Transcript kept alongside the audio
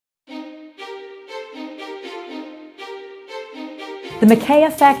The McKay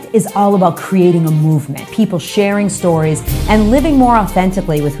Effect is all about creating a movement, people sharing stories and living more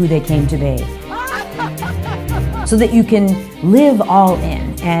authentically with who they came to be. So that you can live all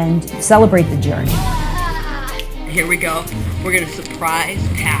in and celebrate the journey. Here we go. We're going to surprise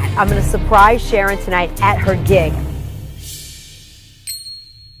Pat. I'm going to surprise Sharon tonight at her gig.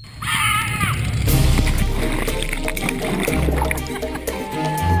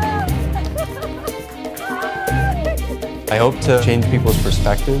 I hope to change people's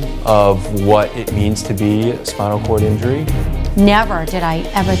perspective of what it means to be a spinal cord injury. Never did I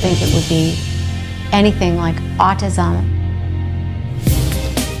ever think it would be anything like autism.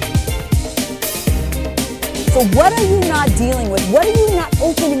 So what are you not dealing with? What are you not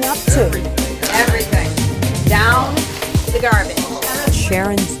opening up to? Everything. Down the garbage.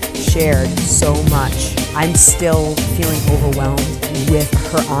 Sharon's shared so much. I'm still feeling overwhelmed with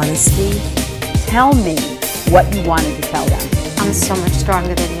her honesty. Tell me what you wanted to tell them. I'm so much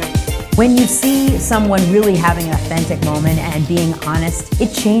stronger than you. When you see someone really having an authentic moment and being honest,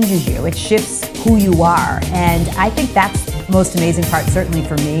 it changes you. It shifts who you are. And I think that's the most amazing part, certainly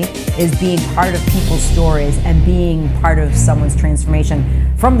for me, is being part of people's stories and being part of someone's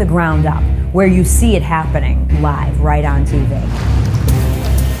transformation from the ground up, where you see it happening live, right on TV.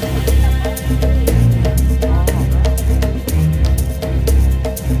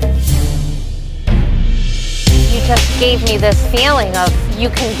 Just gave me this feeling of you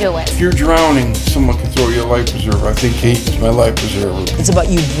can do it. If you're drowning, someone can throw you a life preserver. I think Kate is my life preserver. It's about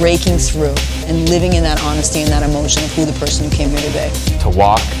you breaking through and living in that honesty and that emotion of who the person who came here today. To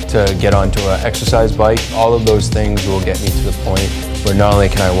walk, to get onto an exercise bike, all of those things will get me to the point where not only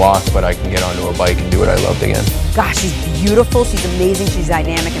can I walk, but I can get onto a bike and do what I loved again. Gosh, she's beautiful, she's amazing, she's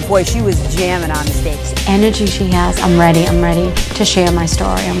dynamic, and boy, she was jamming on the stage. The energy she has, I'm ready to share my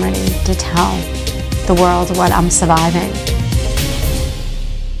story. I'm ready to tell the world what I'm surviving.